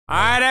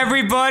Alright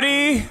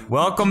everybody,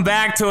 welcome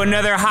back to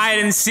another hide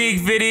and seek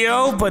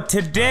video, but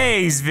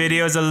today's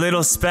video is a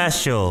little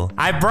special.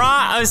 I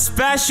brought a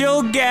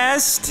special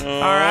guest,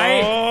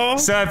 alright?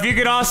 So if you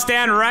could all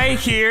stand right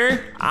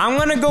here, I'm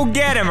gonna go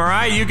get him,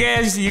 alright? You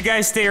guys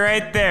stay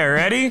right there,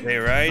 ready? Stay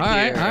right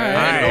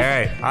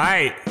here.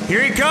 Alright.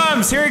 Here he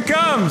comes.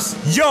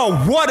 Yo,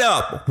 what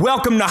up?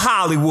 Welcome to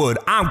Hollywood.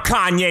 I'm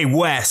Kanye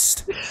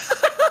West.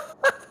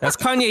 That's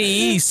Kanye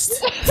East.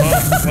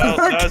 Well,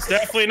 that's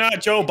definitely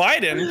not Joe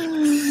Biden.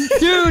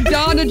 Dude,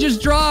 Donda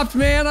just dropped,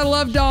 man. I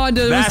love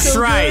Donda. That's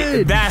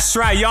right. That's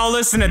right. Y'all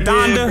listen to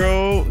Donda? Yeah,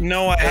 bro.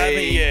 No, I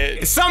haven't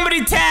yet.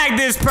 Somebody tag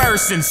this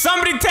person.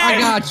 Somebody tag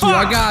him.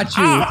 I got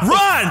you.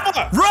 Run!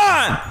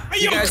 Hey,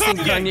 You guys think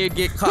Kanye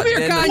get caught Come here,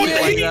 dead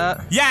Kanye. like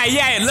that?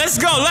 Yeah. Let's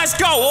go.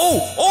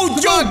 Oh,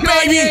 juke, on,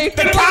 baby. Kanye.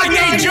 The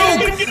Kanye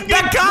juke.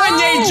 The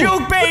Kanye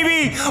juke,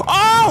 baby.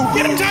 Oh!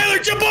 Get him, Tyler.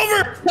 Jump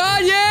over.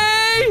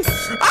 Kanye!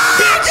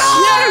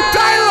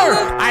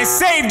 Tyler! I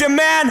saved him,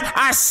 man.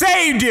 I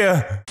saved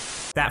you.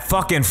 That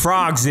fucking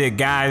frog's it,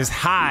 guys.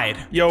 Hide.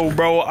 Yo,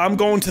 bro, I'm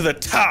going to the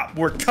top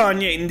where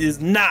Kanye is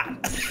not.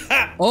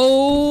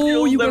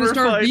 Oh, you gonna never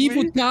start find beef me.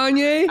 with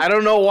Kanye? I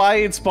don't know why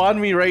it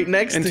spawned me right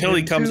next to him. Until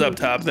he comes up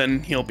top,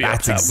 then he'll be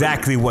That's up top.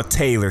 exactly what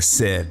Taylor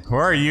said.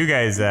 Where are you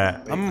guys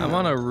at? I'm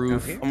on a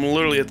roof. I'm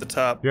literally at the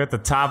top. You're at the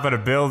top of the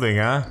building,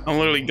 huh? I'm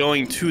literally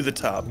going to the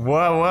top.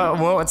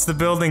 What's the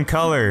building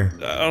color?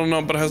 I don't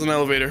know, but it has an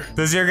elevator.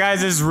 Does your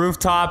guys'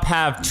 rooftop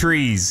have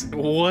trees?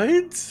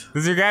 What?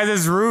 Does your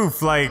guys'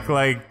 roof like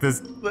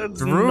this That's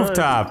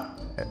rooftop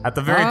at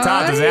the very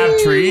top? Does it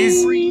have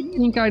trees? I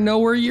think I know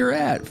where you're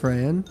at,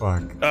 friend.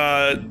 Fuck.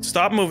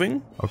 Stop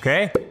moving.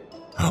 Okay.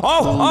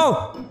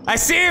 Oh! I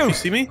see you. You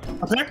see me?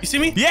 Up there? You see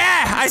me?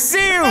 Yeah, I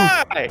see you.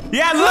 Hi.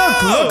 Yeah,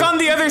 look on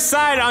the other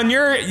side on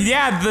your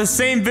the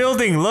same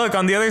building. Look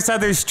on the other side.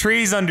 There's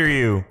trees under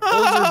you.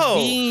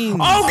 Oh!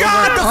 Oh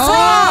God, the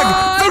frog!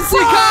 I see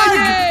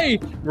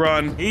Kanye!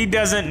 Run. He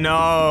doesn't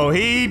know.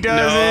 He No,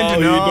 doesn't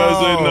he know.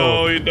 doesn't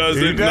know. He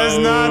doesn't He does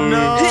not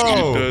know. He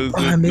doesn't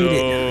I made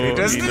it. know. He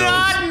does knows.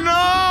 not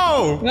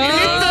know. He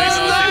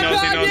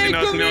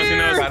knows, he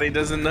knows. He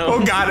doesn't know. Oh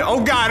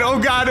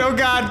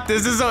God.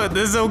 This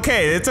is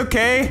okay. It's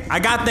okay. I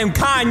got them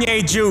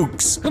Kanye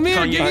jukes. Come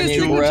here, give me a Kanye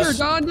signature, West.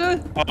 Donda.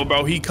 Oh,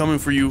 bro, he coming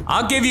for you.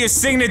 I'll give you a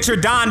signature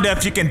Donda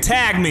if you can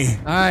tag me.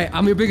 Alright,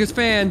 I'm your biggest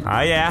fan.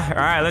 Oh yeah. All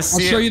right, let's I'll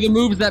see show it. you the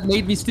moves that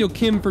made me steal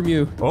Kim from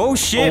you. Oh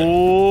shit.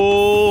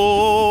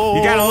 Oh.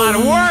 You got a lot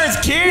of words,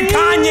 kid.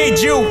 Kanye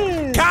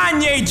juke.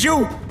 Kanye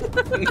juke.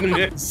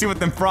 See what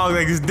them frog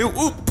legs do.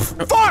 Oop.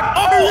 Fuck!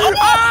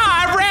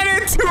 I ran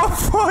into a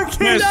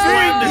fucking... Man,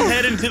 slammed his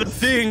head into the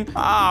thing.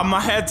 My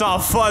head's all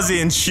fuzzy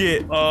and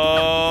shit.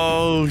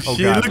 Oh, shit.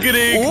 God. Look at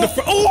it. Oop.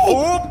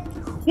 Oh!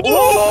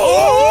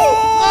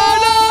 Oh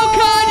no,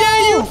 Kanye,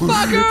 you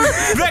fucker!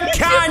 The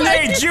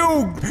Kanye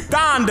juke.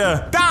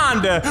 Donda.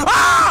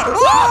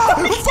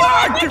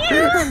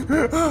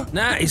 Fuck!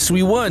 Nice,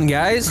 we won,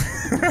 guys.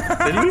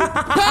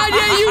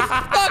 Kanye, you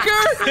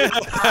fucker!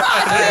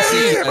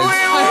 I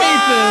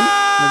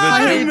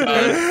I hate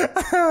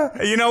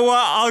them. You know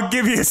what? I'll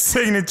give you a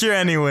signature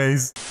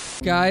anyways.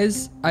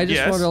 Guys, I just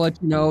Yes? wanted to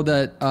let you know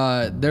that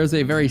there's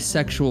a very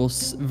sexual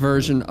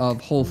version of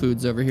Whole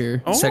Foods over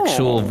here.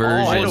 Sexual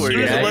version. Oh, as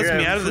soon as it Yeah, lets you're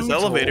me at out of this food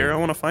elevator, hole. I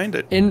want to find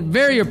it. And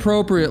very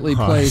appropriately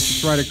placed.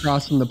 It's right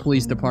across from the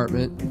police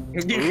department. Come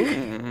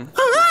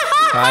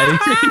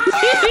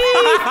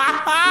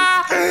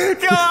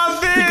on,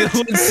 bitch!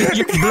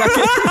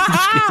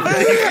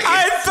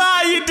 I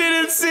thought you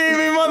didn't see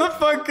me,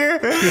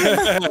 motherfucker!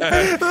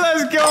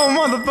 Let's go,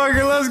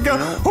 motherfucker, let's go!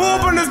 Who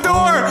opened this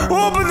door? Who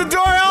opened the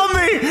door? Help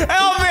me!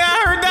 Help me!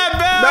 I heard that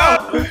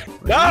bell!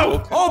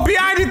 No! Oh,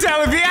 behind you,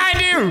 Tyler, behind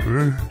you!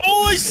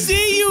 Oh, I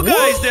see you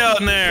guys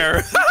down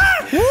there!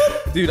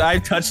 Dude,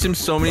 I've touched him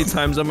so many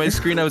times on my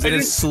screen, I was in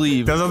his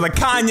sleeve. Those are the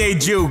Kanye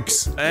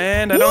jukes.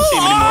 And I don't see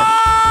him anymore.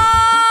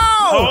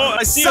 Oh,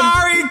 I see him.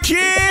 sorry,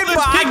 kid, but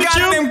I got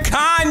Pikachu. them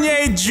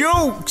Kanye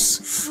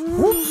jukes.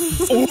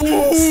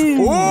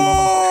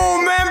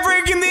 Oh, man,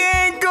 breaking the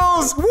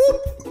ankles.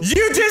 Whoop.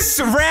 You just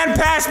ran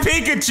past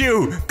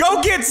Pikachu.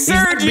 Go get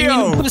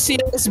Sergio. Pussy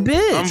ass I'm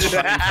bitch.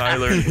 behind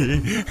Tyler.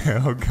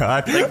 Oh,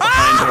 God.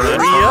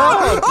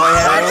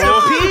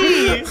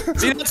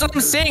 See, that's what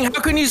I'm saying. How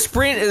can you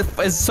sprint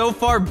is so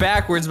far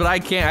backwards, but I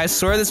can't? I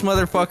swear this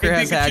motherfucker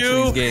has hacks in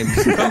these games.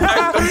 Come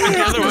back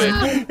the other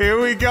way.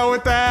 Here we go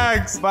with the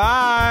hacks.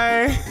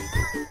 Bye.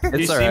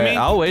 It's see alright. me?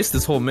 I'll waste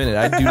this whole minute.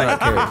 I do not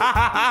care.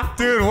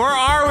 Dude, where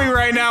are we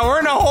right now? We're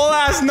in a whole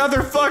ass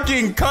another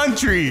fucking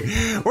country.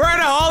 We're in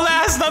a whole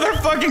ass another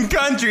fucking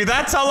country.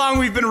 That's how long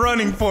we've been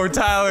running for,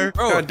 Tyler.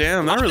 Bro, God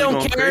damn, they're I really don't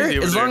going care crazy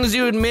over as there. long as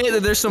you admit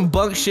that there's some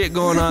bug shit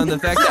going on. The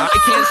fact that I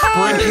can't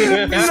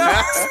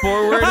sprint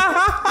forward.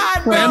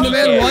 Random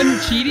man one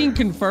cheating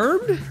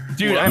confirmed?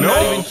 Dude, I'm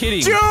not even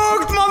kidding.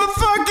 Joked,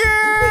 motherfucker!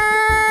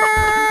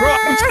 Bro,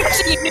 I'm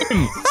touching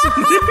him.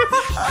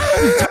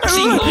 I'm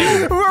touching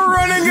him. We're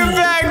running it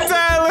back,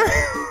 Tyler.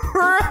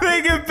 We're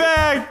running it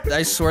back.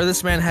 I swear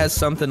this man has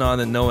something on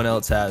that no one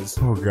else has.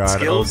 Oh god,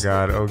 Skills? oh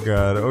god, oh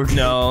god, oh god.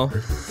 No.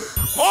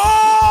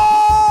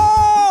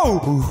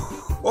 Oh!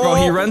 Bro,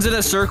 he runs in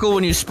a circle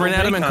when you sprint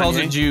at him and calls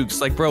Kanye. it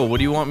jukes. Like, bro, what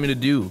do you want me to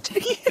do?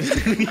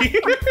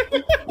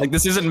 Like,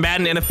 this isn't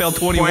Madden NFL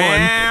 21.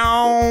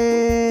 Wow.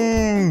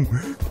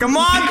 Come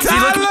on, look-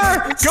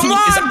 Tyler! see, Come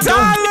on, don't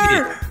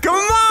Tyler! Come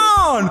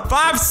on!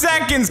 5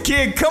 seconds,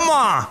 kid. Come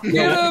on.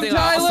 Yeah, one him, thing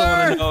I also want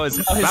Tyler! to know is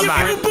how his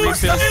Bye-bye. sprint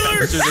refills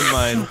faster than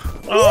mine.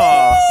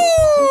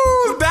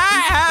 Oh. Woo!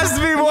 That has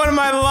to be one of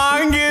my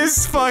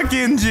longest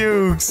fucking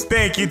jukes.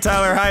 Thank you,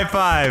 Tyler. High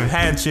five.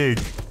 Handshake.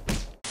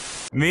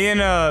 Me and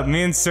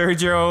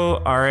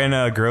Sergio are in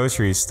a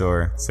grocery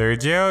store.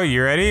 Sergio,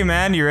 you ready,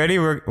 man? You ready?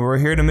 We're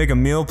here to make a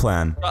meal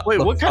plan. Wait,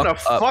 what kind of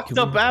Up. fucked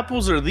up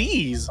apples are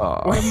these?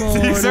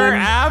 These are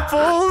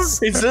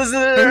apples. It says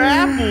that they're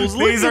apples.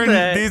 Look These at are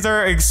that. these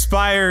are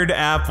expired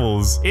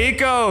apples.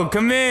 Eco,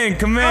 come in,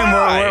 come in.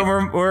 Hi.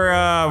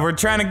 We're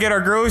trying to get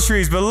our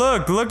groceries, but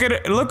look at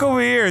it. Look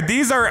over here.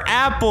 These are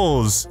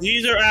apples.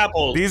 These are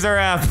apples. These are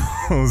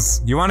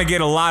apples. You want to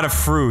get a lot of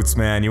fruits,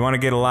 man. You want to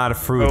get a lot of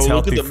fruits, Look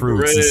at healthy the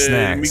fruits and bread.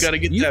 snacks. We gotta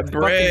get You that fucking-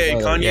 bread,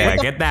 Kanye. Yeah,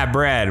 get that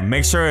bread.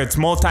 Make sure it's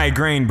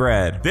multi-grain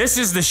bread. This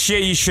is the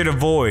shit you should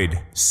avoid.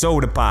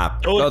 Soda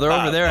pop. Oh, they're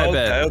over there, I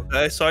bet.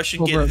 Okay, so I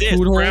should Over get at this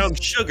Food Holes? brown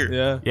sugar.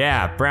 Yeah.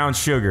 Yeah, brown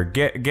sugar.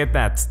 Get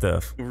that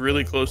stuff.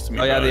 Really close to me.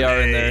 Oh, yeah, they are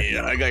in there. Hey,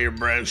 I got your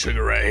brown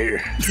sugar right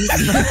here. This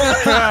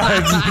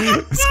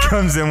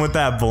comes in with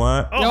that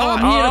blunt. Oh, Yo, hi. I'm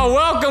here. Oh,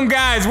 welcome,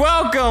 guys.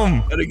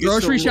 Welcome. Gotta get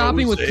Grocery some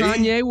shopping with rosé.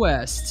 Kanye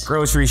West.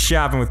 Grocery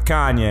shopping with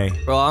Kanye.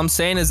 Bro, all I'm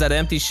saying is that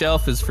empty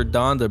shelf is for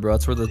Donda, bro.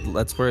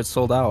 That's where it's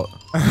sold out.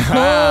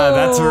 Ah,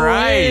 that's Oh,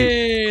 right.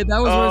 hey,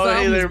 that was Oh, where his hey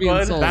album there, was being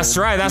bud. sold. That's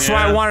right. That's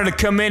why I Yeah. wanted to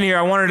come in here.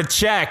 I wanted to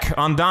check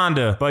on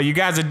Donda, but you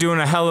guys are doing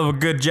a hell of a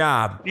good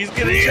job. He's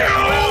gonna check it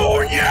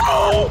out.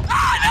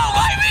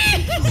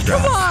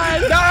 Come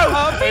on! No,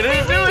 I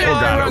didn't do it. Oh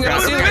god! Oh I'm god!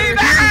 gonna see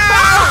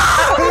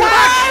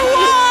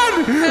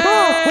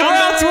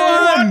That's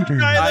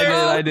one.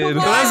 I did.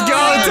 Let's go,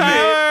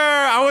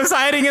 Tyler. I was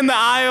hiding in the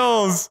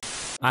aisles.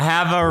 I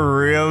have a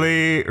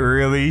really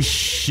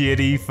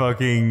shitty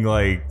fucking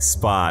like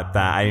spot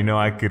that I know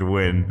I could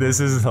win.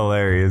 This is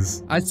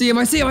hilarious. I see him.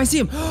 Do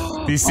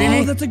you see oh,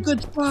 me? that's a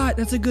good spot.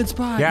 That's a good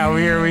spot. Yeah, over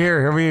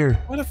here.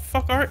 What the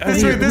fuck are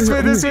This way. This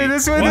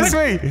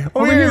way. Over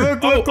Over here. here.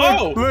 Look.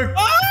 Oh.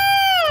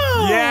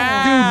 Yeah.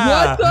 Dude,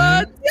 what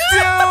the?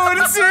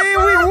 Dude, see,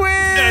 we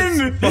win! That's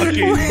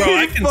fucking- bro,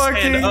 I can stand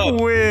fucking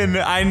up. win.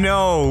 I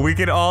know. We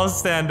can all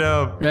stand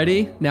up.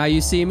 Ready? Now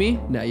you see me.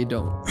 Now you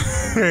don't.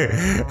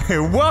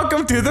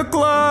 Welcome to the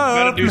club.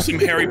 Gotta do some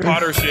Harry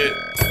Potter shit.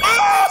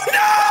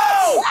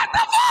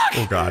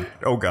 Oh god.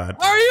 Oh god.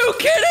 Are you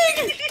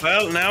kidding?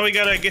 Well, now we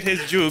gotta get his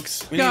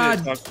jukes. We need God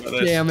to talk about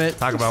this. damn it.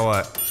 Talk about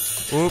what?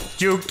 Oop,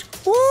 juked.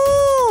 Woo!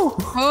 Oh!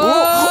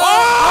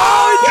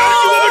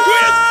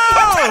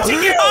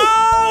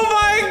 Oh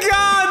my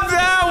god,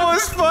 that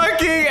was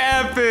fucking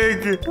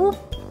epic! Oh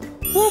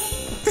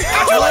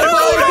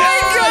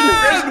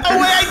my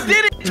way I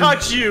didn't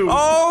touch you.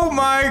 Oh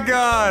my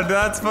god,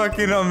 that's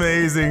fucking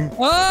amazing.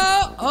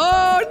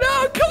 Oh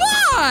no, come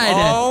on!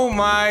 Oh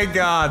my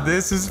god,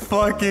 this is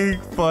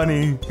fucking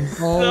funny.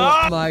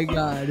 Oh my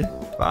god.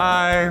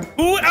 Bye.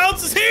 Who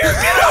else is here?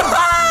 Get him!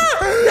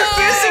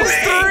 This is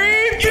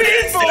 3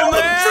 didn't sit people, on the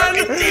man!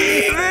 fucking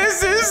team!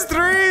 This is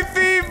 3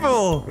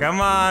 people!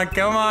 Come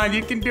on,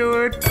 you can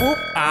do it. Oop. Oh,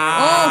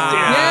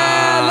 Ah.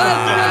 yeah,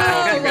 let's go!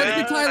 Let's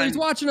get Tyler, he's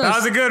watching That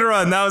was us. a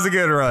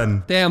good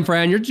run. Damn,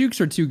 Fran, your jukes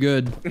are too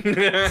good.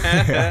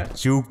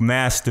 Juke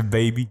master,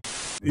 baby.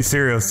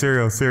 Cereal.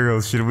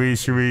 Should we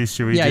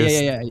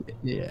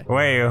Yeah.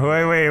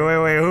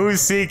 Wait.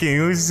 Who's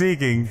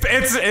seeking?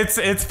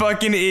 It's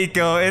fucking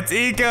Eco. It's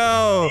Eco.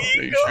 Are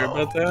you sure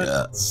about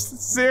that?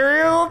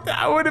 Cereal?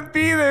 I wouldn't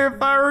be there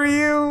if I were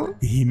you.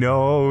 He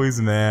knows,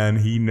 man.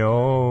 He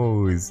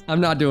knows.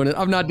 I'm not doing it.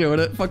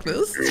 Fuck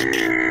this.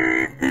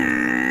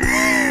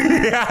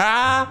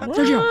 Yeah.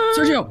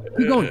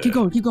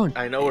 Sergio, keep going.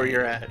 I know where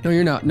you're at. No,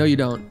 you're not. No, you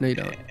don't. No, you're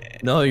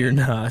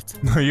not.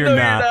 No, you're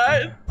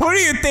not. Who do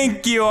you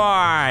think you are?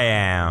 I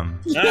am.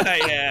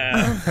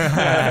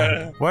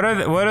 Yeah. What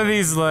are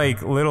these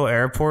like little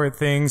airport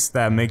things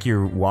that make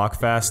you walk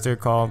faster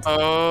called?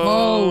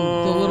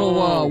 Oh, the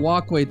little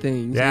walkway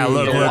things. Yeah,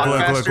 look,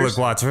 Walkmasters.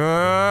 watch.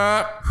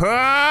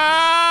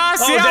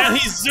 See damn,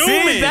 he's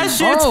zooming. See, that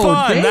shit's Oh,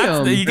 fun.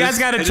 damn. You guys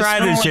gotta I just try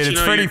don't this want shit. you to It's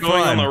know pretty you're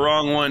going on the fun.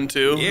 wrong one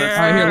too. Yeah. That's-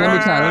 All right, here, let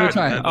me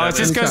try. Oh, it's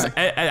just because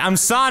I'm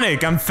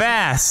Sonic. I'm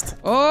fast.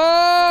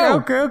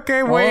 Oh!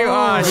 Okay, wait. Oh.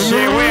 Oh,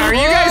 shit. Wait, are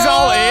you guys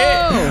all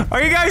it?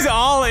 Are you guys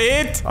all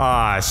it?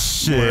 Ah,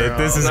 shit.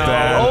 This is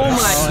bad. Oh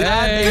my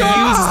god, Hey.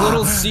 they use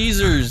Little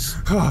Caesars.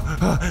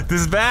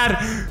 This is bad.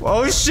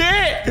 Oh,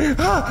 shit.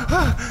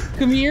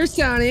 Come here,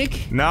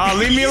 Sonic. No,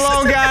 leave me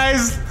alone,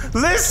 guys.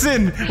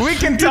 Listen, we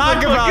can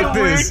talk about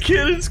this.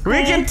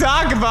 We can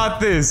talk about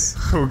this.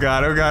 Oh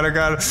god. Oh,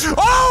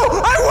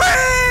 I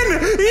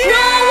win!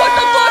 Yeah! what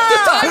the fuck? The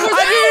time was I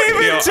didn't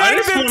even Yo, I check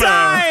just the wanna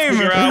time.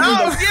 figure out who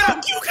the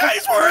fuck you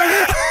guys were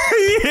at.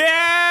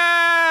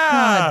 Yeah!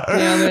 God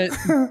damn it.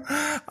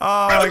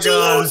 Oh my How'd you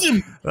lose god.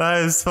 him?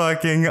 That is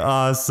fucking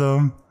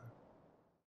awesome.